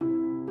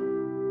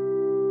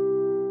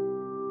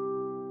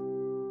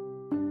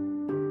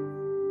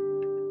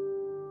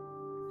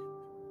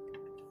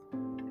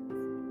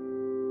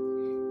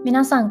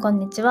皆さんこん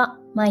にちは、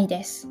まい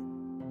です。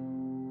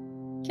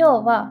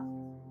今日は、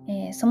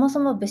そもそ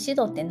も武士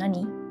道って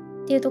何っ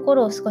ていうとこ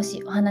ろを少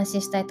しお話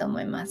ししたいと思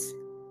います。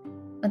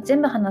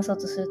全部話そう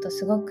とすると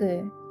すご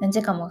く何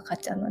時間もかかっ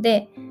ちゃうの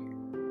で、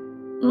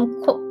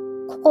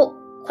こ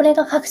れ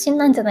が核心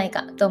なんじゃない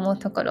かと思う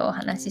ところをお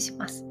話しし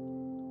ます。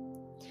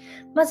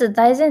まず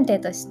大前提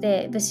とし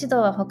て武士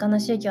道は他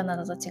の宗教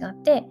などと違っ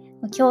て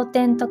経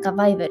典とか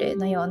バイブル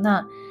のよう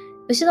な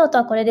武士道と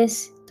はこれで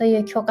すとい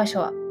う教科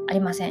書はあり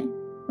ません。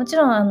もち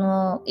ろ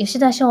ん吉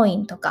田松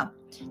陰とか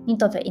新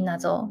渡戸稲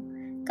造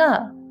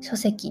が書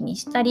籍に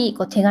したり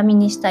手紙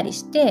にしたり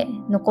して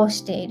残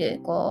している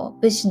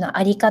武士の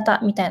在り方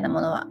みたいな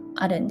ものは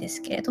あるんで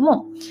すけれど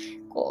も、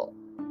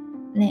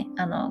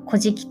古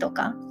事記と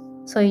か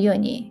そういうよう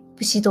に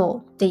武士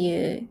道って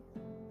いう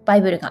バ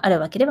イブルがあ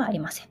るわけではあり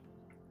ません。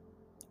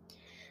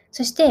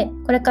そして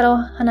これからお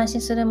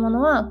話しするも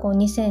のは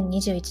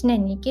2021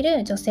年に生き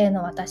る女性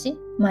の私、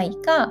舞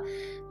が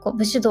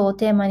武士道を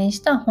テーマにし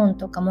た本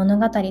とか物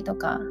語と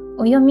か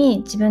を読み、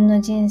自分の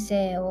人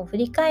生を振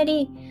り返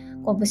り、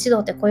武士道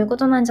ってこういうこ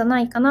となんじゃな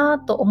いかな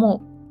と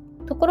思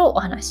うところをお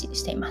話し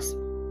しています。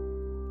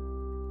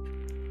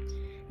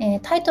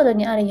タイトル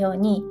にあるよう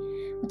に、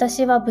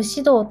私は武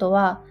士道と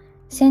は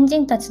先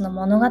人たちの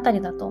物語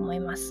だと思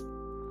います。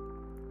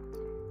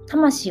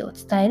魂を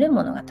伝える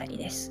物語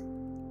です。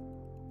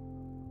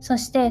そ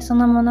してそ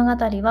の物語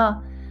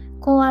は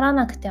こうあら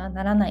なくては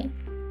ならない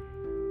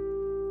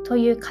と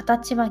いう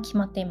形は決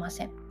まっていま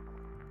せん。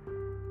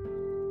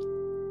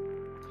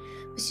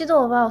武士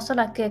道はおそ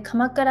らく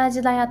鎌倉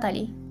時代あた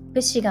り、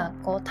武士が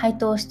台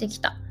頭してき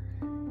た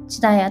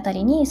時代あた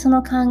りにそ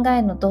の考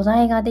えの土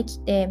台ができ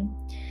て、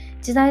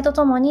時代と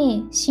とも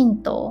に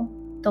神道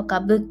とか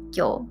仏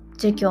教、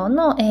儒教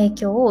の影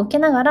響を受け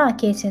ながら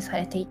形成さ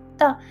れていっ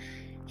た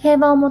平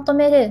和を求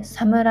める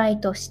侍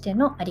として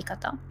のあり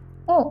方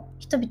を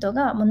人々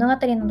が物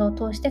語などを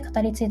通して語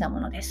り継いだ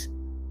ものです。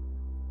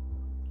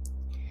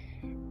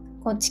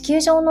地球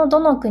上のど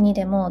の国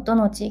でもど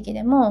の地域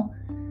でも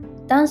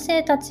男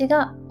性たち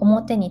が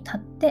表に立っ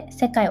て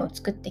世界を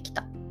作ってき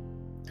た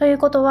という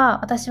ことは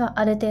私は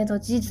ある程度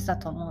事実だ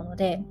と思うの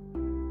で、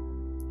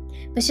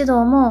武士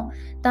道も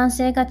男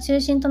性が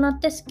中心となっ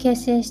て形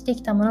成して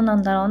きたものな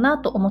んだろうな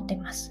と思ってい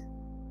ます。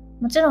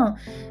もちろん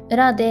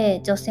裏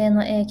で女性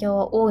の影響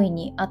は大い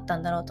にあった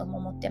んだろうとも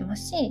思ってま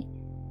すし、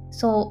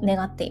そう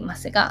願っていま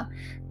すが、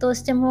どう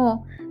して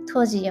も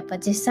当時やっぱ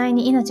実際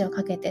に命を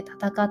懸けて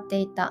戦って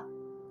いた、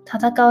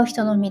戦う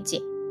人の道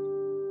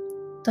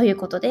という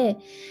ことで、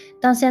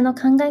男性の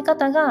考え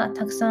方が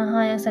たくさん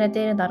反映され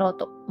ているだろう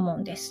と思う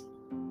んです。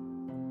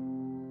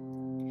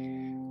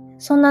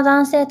そんな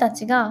男性た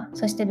ちが、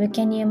そして武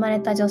家に生ま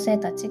れた女性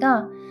たち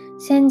が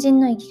先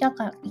人の生き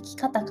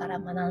方から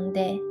学ん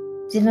で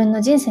自分の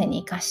人生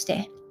に生かし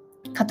て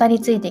語り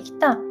継いでき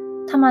た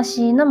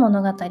魂の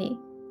物語、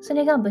そ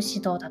れが武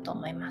士道だと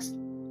思います。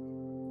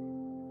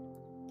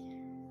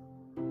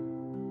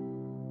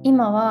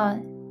今は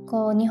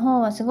日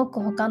本はすご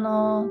く他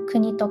の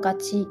国とか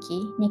地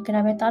域に比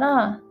べた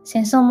ら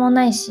戦争も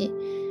ないし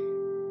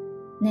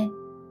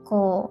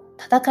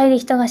戦いで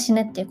人が死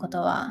ぬっていうこ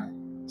とは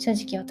正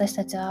直私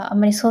たちはあん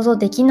まり想像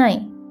できな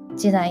い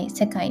時代、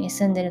世界に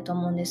住んでると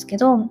思うんですけ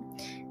ど、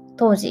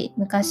当時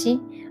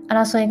昔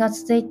争いが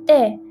続い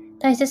て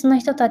大切な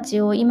人たち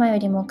を今よ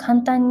りも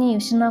簡単に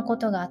失うこ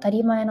とが当た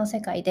り前の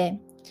世界で、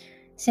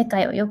世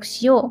界を良く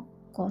しよ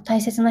う、大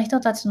切な人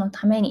たちの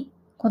ために、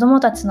子供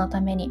たちの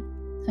ために、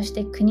そし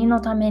て国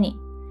のために、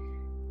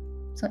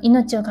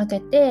命を懸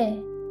けて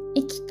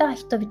生きた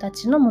人々た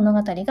ちの物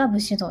語が武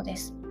士道で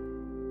す。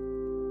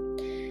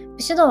武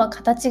士道は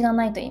形が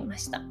ないと言いま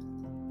した。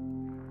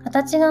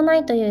形がな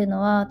いという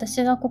のは、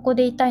私がここ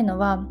で言いたいの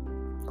は、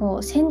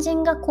先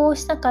人がこう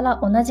したから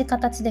同じ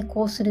形で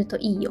こうすると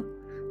いいよ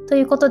と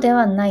いうことで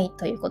はない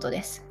ということ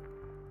です。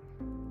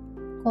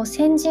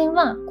先人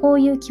はこ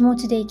ういう気持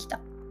ちで生きた、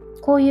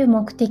こういう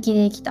目的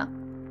で生きた、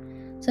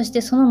そし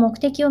てその目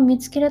的を見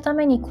つけるた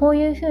めにこう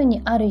いうふう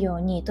にあるよ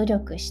うに努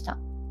力した、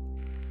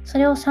そ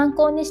れを参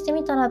考にして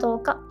みたらどう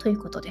かという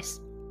ことで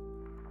す。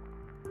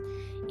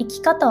生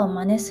き方を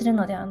真似する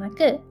のではな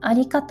く、あ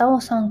り方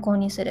を参考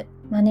にする、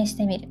真似し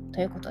てみる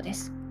ということで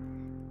す。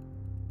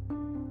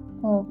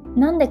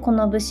なんでこ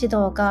の武士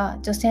道が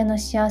女性の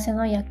幸せ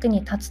の役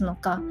に立つの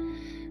か、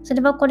そ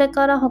れはこれ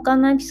から他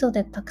のエピソー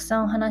ドでたく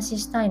さんお話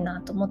ししたい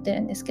なと思ってる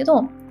んですけ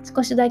ど、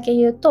少しだけ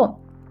言うと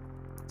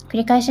繰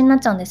り返しになっ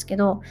ちゃうんですけ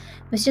ど、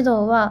武士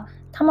道は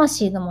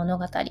魂の物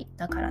語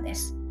だからで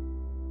す。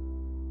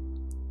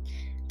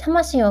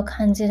魂を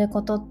感じる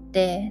ことっ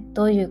て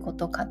どういうこ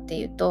とかって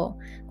いうと、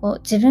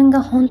自分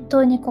が本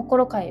当に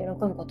心から喜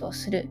ぶことを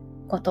する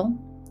こと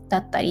だ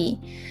ったり、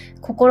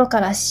心か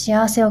ら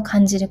幸せを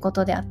感じるこ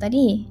とであった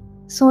り、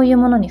そういう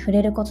ものに触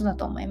れることだ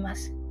と思いま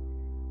す。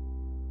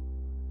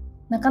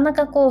なかな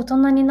か大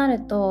人にな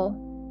ると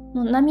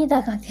もう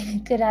涙が出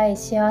るくらい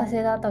幸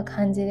せだと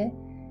感じる、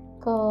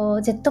ジ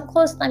ェット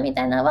コースターみ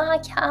たいなわ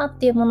ーキャーっ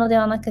ていうもので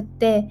はなくっ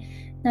て、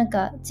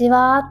じ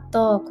わーっ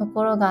と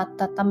心が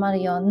温ま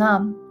るよう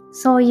な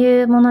そう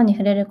いうものに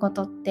触れるこ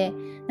とって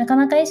なか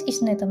なか意識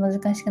しないと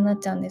難しくなっ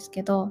ちゃうんです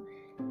けど、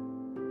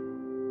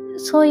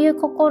そういう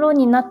心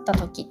になった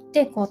時っ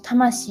て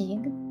魂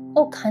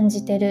を感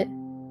じてる、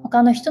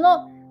他の人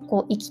の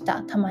生き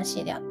た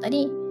魂であった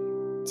り、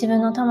自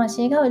分の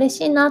魂が嬉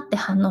しいなって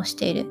反応し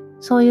ている、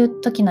そういう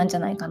時なんじゃ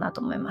ないかな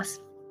と思いま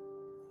す。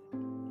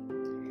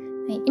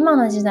今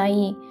の時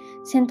代、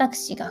選択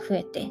肢が増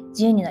えて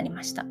自由になり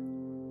ました。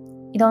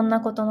いろん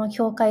なことの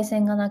境界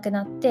線がなく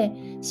なって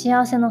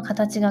幸せの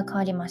形が変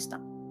わりました。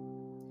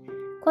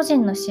個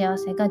人の幸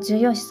せが重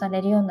要視さ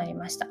れるようになり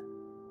ました。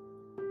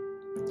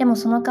でも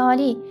その代わ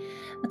り、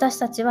私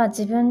たちは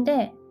自分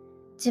で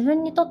自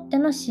分にとって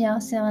の幸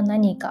せは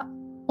何か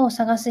を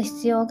探す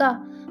必要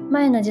が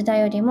前の時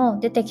代よりも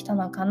出てきた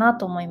のかな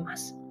と思いま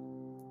す。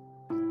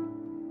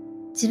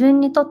自分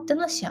にとって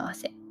の幸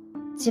せ、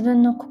自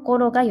分の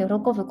心が喜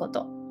ぶこ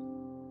と、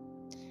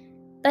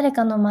誰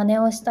かの真似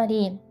をした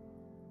り、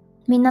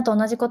みんなと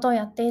同じことを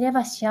やっていれ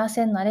ば幸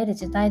せになれる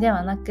時代で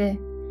はなく、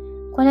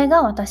これ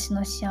が私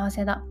の幸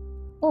せだ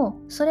を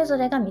それぞ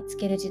れが見つ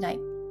ける時代。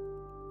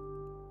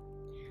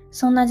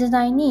そんな時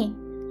代に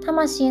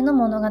魂の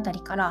物語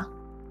から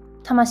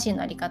魂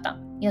のあり方、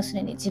要す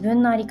るに自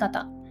分のあり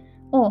方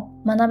を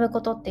学ぶ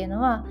ことっていう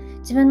のは、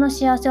自分の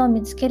幸せを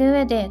見つける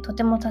上でと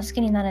ても助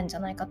けになるんじゃ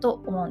ないか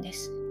と思うんで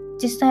す。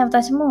実際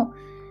私も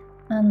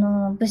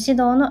武士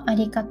道のあ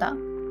り方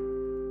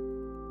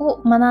を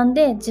学ん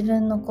で、自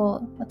分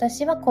の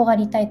私はこうあ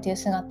りたいという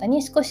姿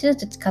に少しず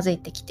つ近づい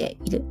てきて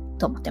いる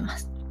と思ってま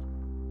す。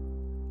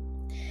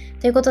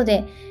ということ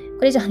で、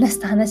これ以上話す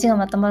と話が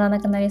まとまら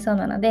なくなりそう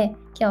なので、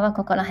今日は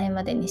ここら辺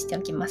までにして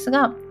おきます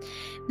が、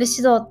武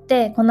士道っ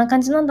てこんな感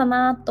じなんだ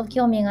なと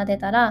興味が出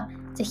たら、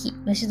ぜひ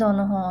武士道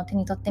の本を手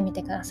に取ってみ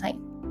てください。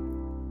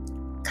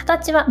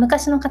形は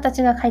昔の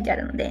形が書いてあ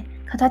るので、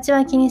形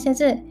は気にせ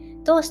ず、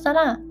どうした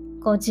ら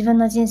自分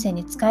の人生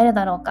に使える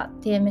だろうかっ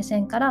ていう目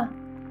線から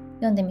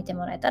読んでみて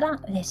もらえたら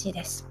嬉しい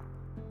です。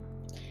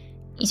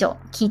以上、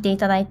聞いてい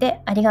ただい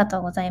てありがと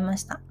うございま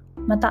した。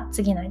また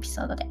次のエピ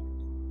ソードで。